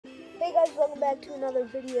Hey guys, welcome back to another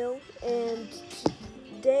video, and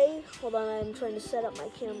today, hold on, I'm trying to set up my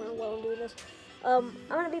camera while I'm doing this. I'm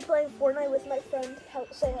going to be playing Fortnite with my friend.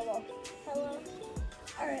 Say hello. Hello.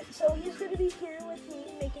 Alright, so he's going to be here with me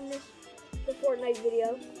making the Fortnite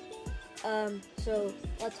video. So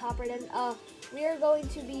let's hop right in. We are going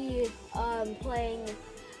to be playing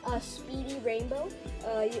Speedy Rainbow.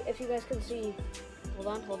 If you guys can see, hold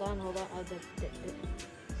on.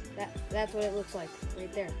 That's what it looks like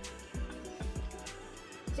right there.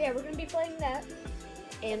 So yeah, we're gonna be playing that,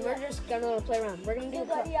 and we're just gonna play around. We're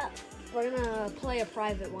gonna play a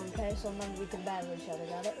private one, okay? So then we can battle each other.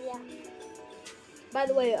 Got it? Yeah. By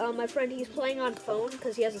the way, my friend, he's playing on phone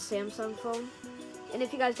because he has a Samsung phone. And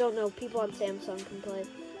if you guys don't know, people on Samsung can play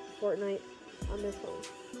Fortnite on their phone.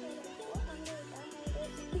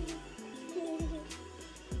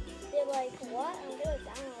 They're like, what? I'm gonna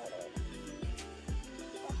download it.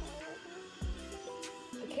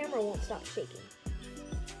 The camera won't stop shaking.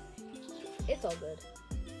 It's all good.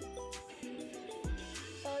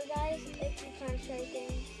 Sorry guys, it keeps on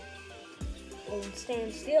shaking. Oh,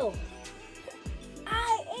 stand still.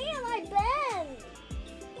 I've been.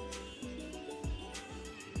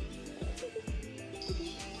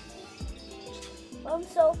 I'm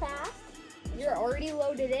so fast. You're already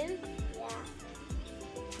loaded in? Yeah.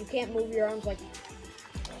 You can't move your arms like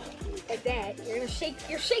that.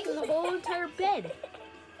 You're shaking the whole entire bed.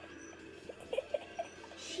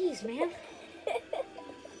 Jeez, man.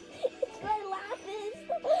 It's my laugh.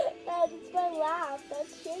 It's my laugh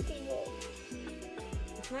that's shaking it.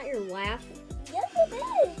 It's not your laugh. Yes, it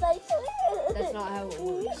is. I swear. That's not how it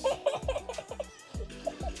works.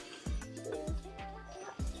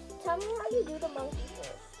 Tell me how you do the monkey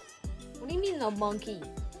first. What do you mean the monkey?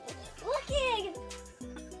 Looking.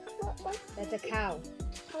 What? That's a cow.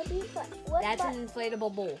 How do you press? That's an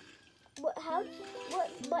inflatable bull. What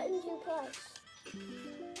buttons you press?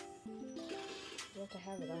 You have to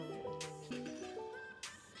have it on.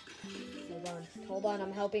 Hold on,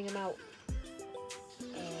 I'm helping him out.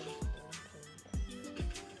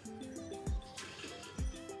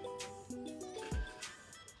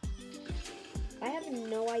 I have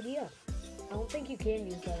no idea. I don't think you can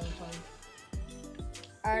use that on phone.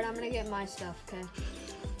 Alright, I'm gonna get my stuff, okay?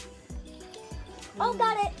 Oh,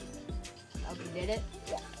 got it! Oh, you did it?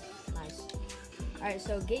 Yeah. Nice. Alright,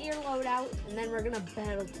 so get your load out, and then we're gonna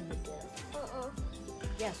battle to the death.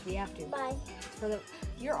 Yes, we have to. Bye.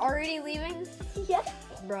 You're already leaving? Yeah.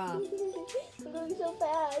 Bruh. I'm going so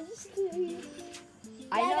fast.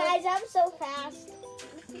 I know. Guys, I'm so fast.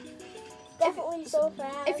 Definitely so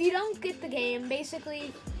fast. If you don't get the game,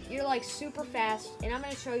 basically, you're like super fast, and I'm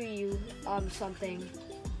gonna show you something,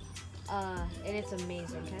 and it's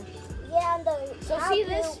amazing, okay? Yeah, so see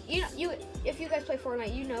this? If you guys play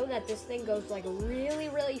Fortnite, you know that this thing goes like really,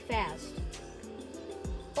 really fast.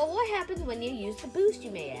 But what happens when you use the boost, you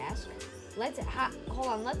may ask? Hold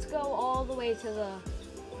on, let's go all the way to the,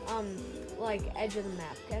 like, edge of the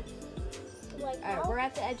map, okay? Alright, we're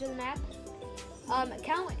at the edge of the map.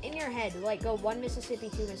 Count in your head, like, go 1 Mississippi,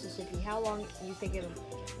 2 Mississippi. How long you think it'll...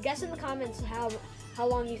 Guess in the comments how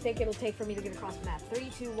long you think it'll take for me to get across the map. 3,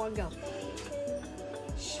 2, 1, go. 3, 2,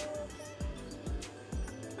 1.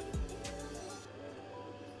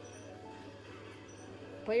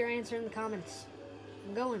 Put your answer in the comments.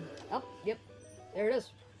 I'm going. Oh, yep. There it is.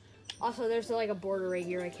 Also, there's like a border right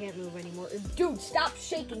here. I can't move anymore. Dude, stop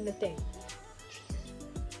shaking the thing.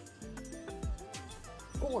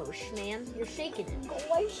 Gorsh, man. You're shaking it.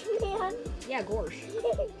 Gorsh, man. Yeah, gorsh.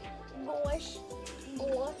 Gorsh.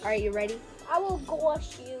 Alright, you ready? I will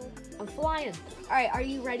gorsh you. I'm flying. Alright, are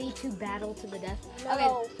you ready to battle to the death? No.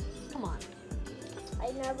 Okay, come on.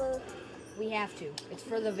 I never... We have to. It's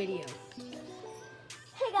for the video.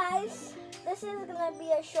 Hey, guys. This is gonna be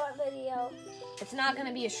a short video. It's not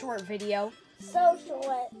gonna be a short video. So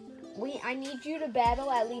short. I need you to battle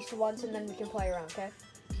at least once, and then we can play around, okay?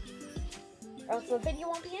 Or else the video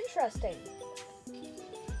won't be interesting.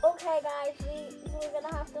 Okay, guys, we're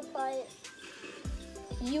gonna have to fight.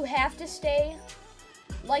 You have to stay,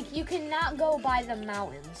 like, you cannot go by the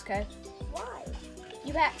mountains, okay? Why?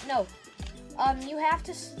 You have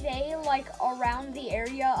to stay, like, around the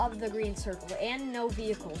area of the green circle, and no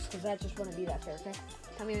vehicles, because that just wouldn't be that fair, okay?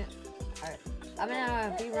 Tell me, alright, I'm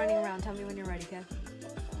gonna be running around. Tell me when you're ready, okay?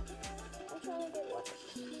 I'm trying to get what?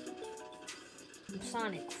 I'm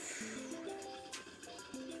Sonic.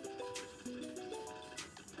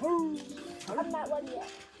 I'm not one yet.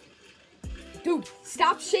 Dude,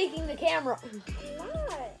 stop shaking the camera. I'm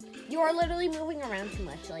not. You are literally moving around too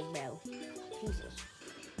much, like, bro. Jesus.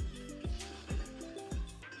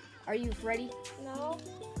 Are you ready? No.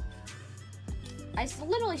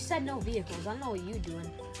 literally said no vehicles. I don't know what you doing.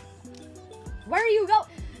 Where are you go?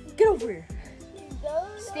 Get over here.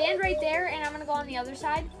 Stand right there, and I'm gonna go on the other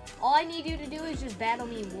side. All I need you to do is just battle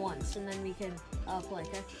me once, and then we can play,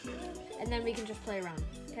 okay? And then we can just play around,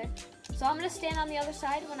 okay? So I'm gonna stand on the other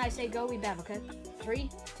side. When I say go, we battle, okay? 3,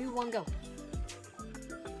 2, 1, go.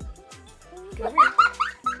 Get over here.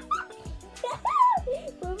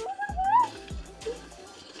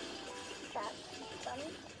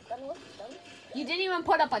 You didn't even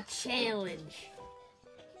put up a challenge.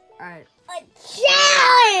 All right. A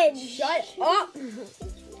challenge! Shut up.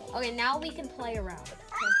 Okay, now we can play around.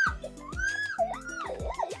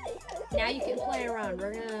 Now you can play around.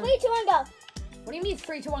 We're gonna. 3, 2, 1, go. What do you mean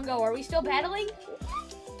 3, 2, 1, go? Are we still battling?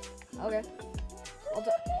 Okay.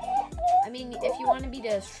 I mean, if you want to be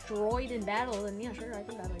destroyed in battle, then yeah, sure, I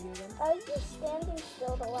can battle you again. I was just standing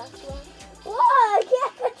still the last one. Whoa, I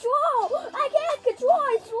can't control! I can't control,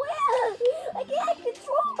 I swear! I can't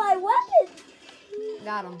control my weapon!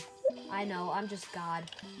 Got him. I know, I'm just God.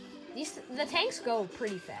 The tanks go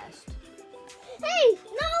pretty fast. Hey,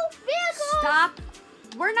 no vehicle! Stop!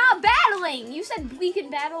 We're not battling! You said we can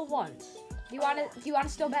battle once. Do you want to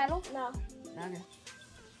still battle? No. Okay.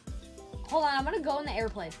 Hold on, I'm gonna go in the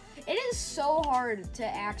airplane. It is so hard to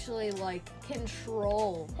actually like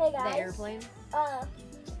control Hey guys, the airplane.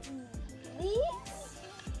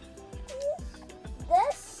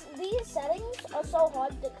 These settings are so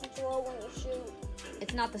hard to control when you shoot.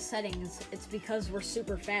 It's not the settings, it's because we're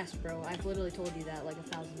super fast, bro. I've literally told you that like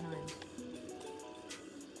 1,000 times.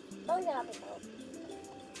 Oh yeah, but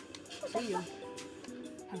See you.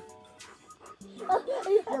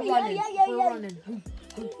 We're running. We're running.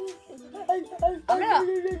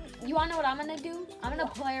 You wanna know what I'm gonna do? I'm gonna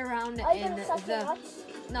play around in the.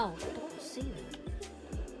 No, don't say that.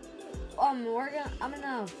 I'm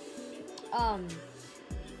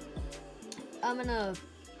gonna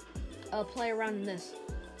play around in this.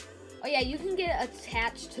 Oh yeah, you can get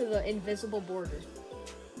attached to the invisible border.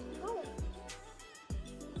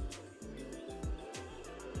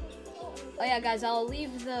 Oh yeah, guys, I'll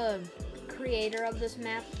leave the creator of this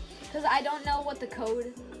map because I don't know what the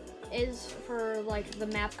code is for, like, the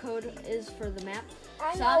map code is for the map.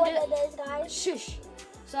 I know what it is, guys. Shush.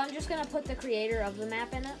 So I'm just gonna put the creator of the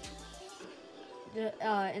map in it,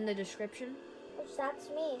 in the description. Which that's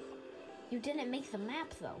me. You didn't make the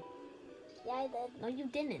map though. Yeah, I did. No, you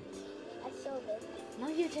didn't. I so did. No,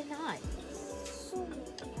 you did not. So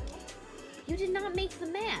made. You did not make the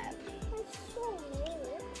map. I so made it.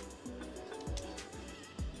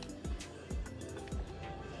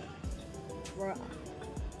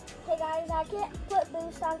 Hey guys, I can't put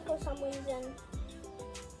boost on for some reason.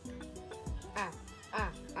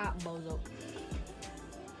 Bozo.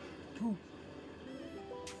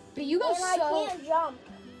 But you go and so. I can't jump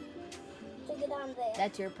to get on there.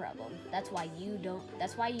 That's your problem. That's why you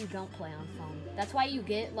don't play on phone. That's why you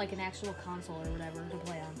get like an actual console or whatever to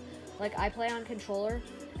play on. Like I play on controller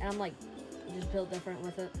and I'm like just built different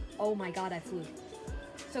with it. Oh my god, I flew.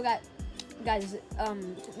 So guys,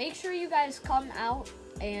 make sure you guys come out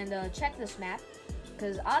and check this map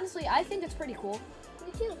because honestly, I think it's pretty cool.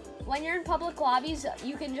 Me too. When you're in public lobbies,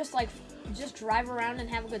 you can just drive around and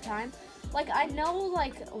have a good time. Like I know,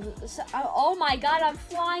 like, oh my god, I'm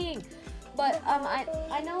flying. But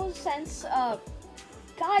I know since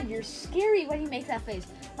God, you're scary when you make that face.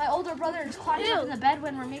 My older brother is climbing up in the bed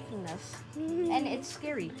when we're making this, and it's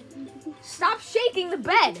scary. Stop shaking the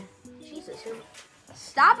bed. Jesus,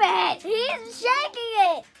 stop it. He's shaking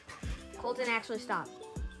it. Colton, actually stop.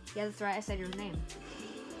 Yeah, that's right. I said your name.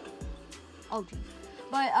 Oh, geez.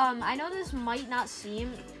 But I know this might not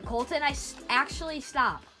seem Colton. Actually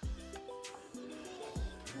stop.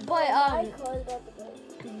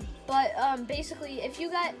 But basically, if you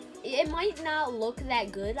got, it might not look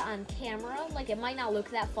that good on camera. Like it might not look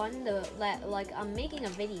that fun. Like I'm making a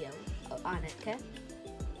video on it, okay?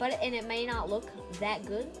 And it may not look that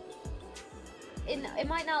good. It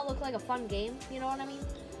might not look like a fun game. You know what I mean?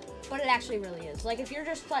 But it actually really is. Like if you're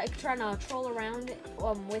just like trying to troll around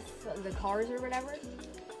with the cars or whatever,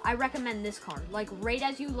 I recommend this car. Like right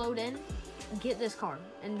as you load in, get this car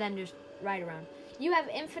and then just ride around. You have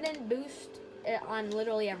infinite boost on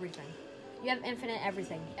literally everything. You have infinite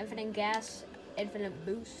everything. Infinite gas, infinite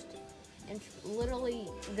boost, and literally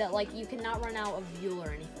that like you cannot run out of fuel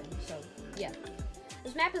or anything. So yeah.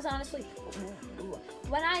 This map is honestly,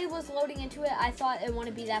 when I was loading into it, I thought it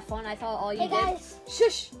wouldn't be that fun. I thought all you did. Guys.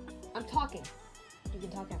 Shush! I'm talking. You can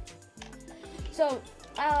talk after. So,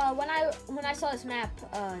 when I saw this map,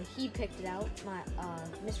 he picked it out. My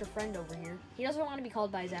Mr. Friend over here. He doesn't want to be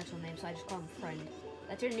called by his actual name, so I just call him Friend.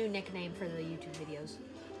 That's your new nickname for the YouTube videos.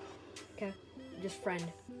 Okay. just friend.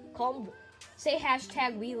 Call him, say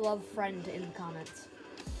hashtag we love friend in the comments.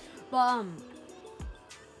 But,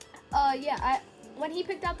 yeah, when he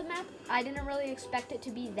picked out the map, I didn't really expect it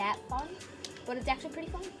to be that fun, but it's actually pretty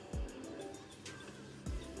fun.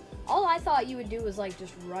 All I thought you would do was like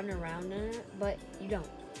just run around in it, but you don't.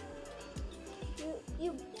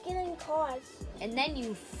 You get in cars. And then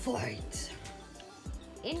you fight.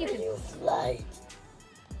 And you can fly.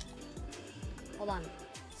 Hold on.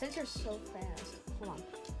 Since you're so fast, hold on.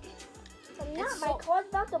 I'm not. My car's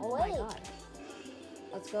about to break. Oh my god.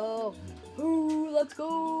 Let's go. Ooh, let's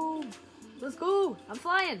go. Let's go. I'm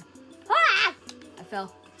flying. Ah! I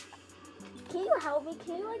fell. Can you help me?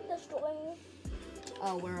 Can you like destroy me?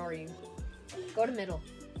 Oh, where are you? Go to middle.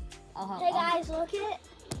 I'll help. Hey guys, look at it.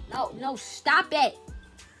 No, stop it.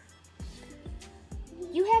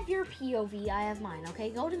 You have your POV, I have mine, okay?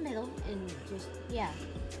 Go to middle and just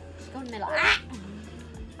go to middle. Ah!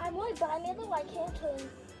 I'm right by middle, I can't turn.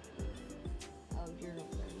 Oh, you're over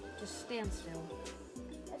there. Just stand still.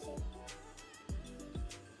 I see.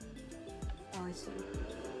 Oh, I see.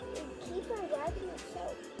 Keep on driving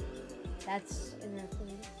yourself. That's in there for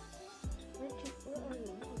me. Where are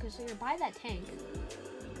you? Okay, so you're by that tank.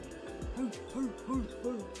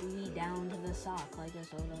 We down to the sock like a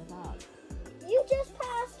soda pop. You just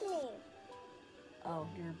passed me. Oh,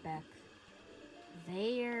 you're back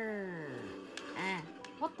there. Ah,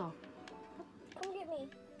 what the? Come get me.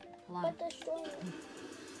 Hold on. But destroy me.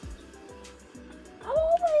 I'm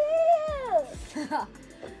over here.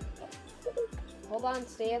 Hold on,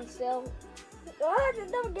 stand still. God, the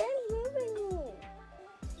game's moving me.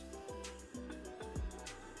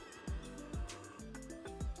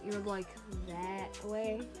 You're like that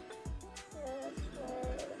way.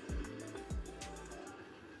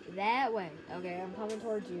 That way. Okay, I'm coming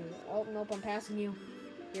towards you. Oh, nope, I'm passing you.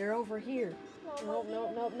 You're over here. Nope.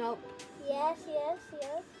 Yes.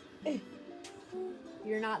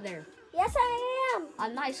 You're not there. Yes, I am.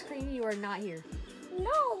 On my screen, you are not here.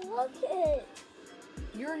 No, look at it.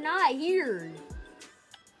 You're not here.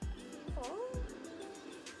 Oh.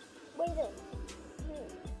 Wait a minute.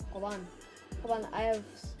 Hold on. I have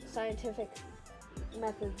scientific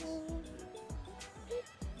methods.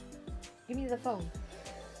 Give me the phone.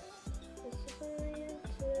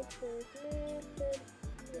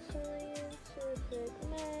 The scientific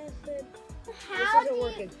method. How This isn't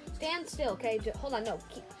working. Stand still, okay? Hold on, no.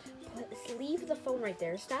 Leave the phone right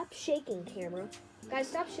there. Stop shaking, camera. Guys,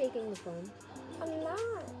 stop shaking the phone. I'm not.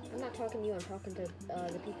 I'm not talking to you. I'm talking to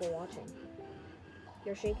the people watching.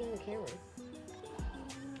 You're shaking the camera.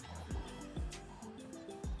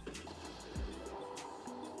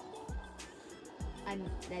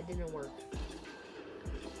 That didn't work.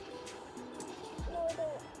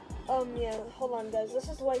 Yeah, hold on, guys. This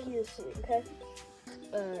is what he is seeing, okay?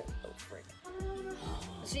 Oh, frick.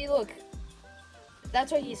 See, look.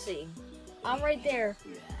 That's what he's seeing. I'm right there,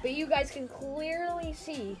 but you guys can clearly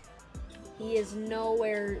see he is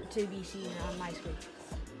nowhere to be seen on my screen.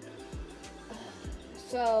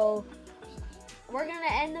 So, we're gonna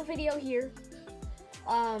end the video here.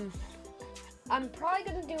 I'm probably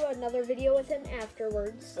gonna do another video with him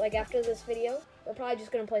afterwards, like after this video. We're probably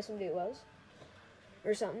just gonna play some duos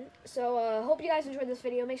or something. So, hope you guys enjoyed this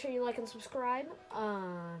video. Make sure you like and subscribe.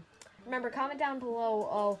 Remember, comment down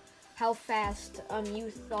below how fast you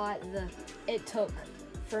thought it took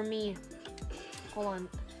for me.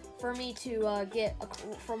 For me to get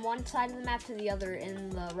from one side of the map to the other in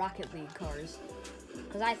the Rocket League cars,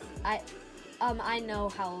 because I know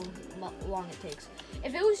how long it takes.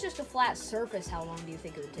 If it was just a flat surface, how long do you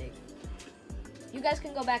think it would take? You guys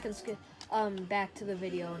can go back and back to the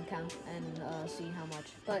video and count and see how much.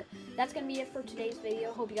 But that's gonna be it for today's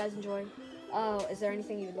video. Hope you guys enjoy. Is there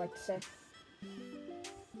anything you would like to say?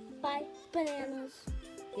 Bye, bananas.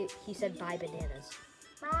 He said bye bananas.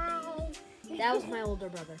 Bye. That was my older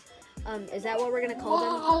brother. Is that what we're gonna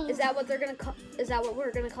call them? Is that what they're gonna call? Is that what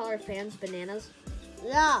we're gonna call our fans? Bananas?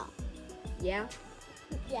 Yeah. Yeah.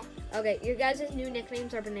 Yeah. Okay, your guys' new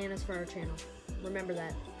nicknames are bananas for our channel. Remember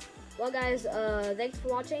that. Well, guys, thanks for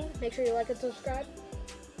watching. Make sure you like and subscribe.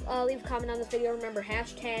 Leave a comment on this video. Remember,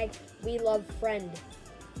 hashtag we love friend.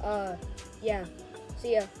 Yeah.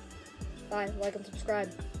 See ya. Bye. Like and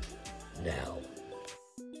subscribe. Now.